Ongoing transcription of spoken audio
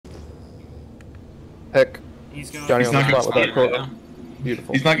Heck. Johnny on the spot with that quote. Right.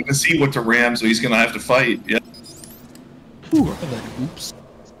 Beautiful. He's not going to see what to ram, so he's going to have to fight. Yeah. Oops.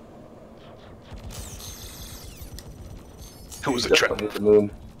 It was a trap.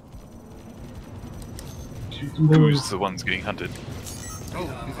 Who's the ones getting hunted? Oh,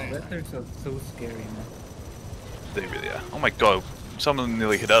 they're so scary, man. They really are. Oh my god, some of them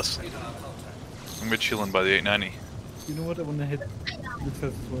nearly hit us. And we're chilling by the 890. You know what? I want to hit the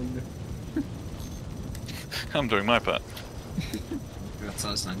first one. I'm doing my part. That's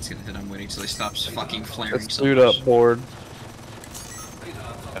us, he's gonna hit him waiting till he stops fucking flaring Let's so suit much. up, board. Yeah,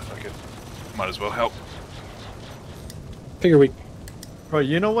 fuck it. Might as well help. Figure we. Bro,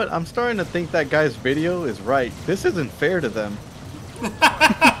 you know what? I'm starting to think that guy's video is right. This isn't fair to them. So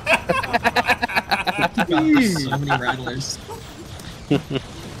many rattlers.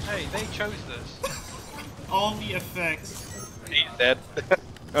 Hey, they chose this. All the effects. He's dead.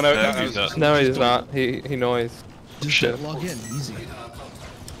 Oh no, he's not. No, he's not. He knows. Just log in, easy.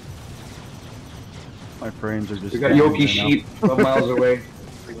 My frames are just. We got Yoki sheep 12 miles away.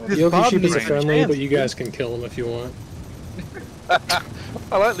 Yoki sheep is a Range. friendly, but you guys can kill him if you want.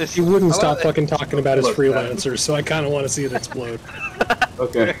 I like this. He wouldn't stop this. fucking talking about his Look, freelancers, so I kind of want to see it explode.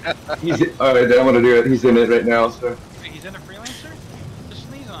 Okay. Alright, then I'm gonna do it. He's in it right now, so. He's in a freelancer? Just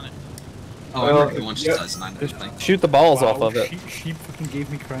sneeze on it. Oh, Well, I heard he wants to size 9 Just thing. shoot the balls off of it. Sheep fucking gave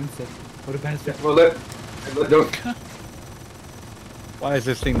me crime set. What a bastard. Well, don't. Why is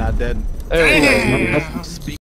this thing not dead? There we go. Yeah.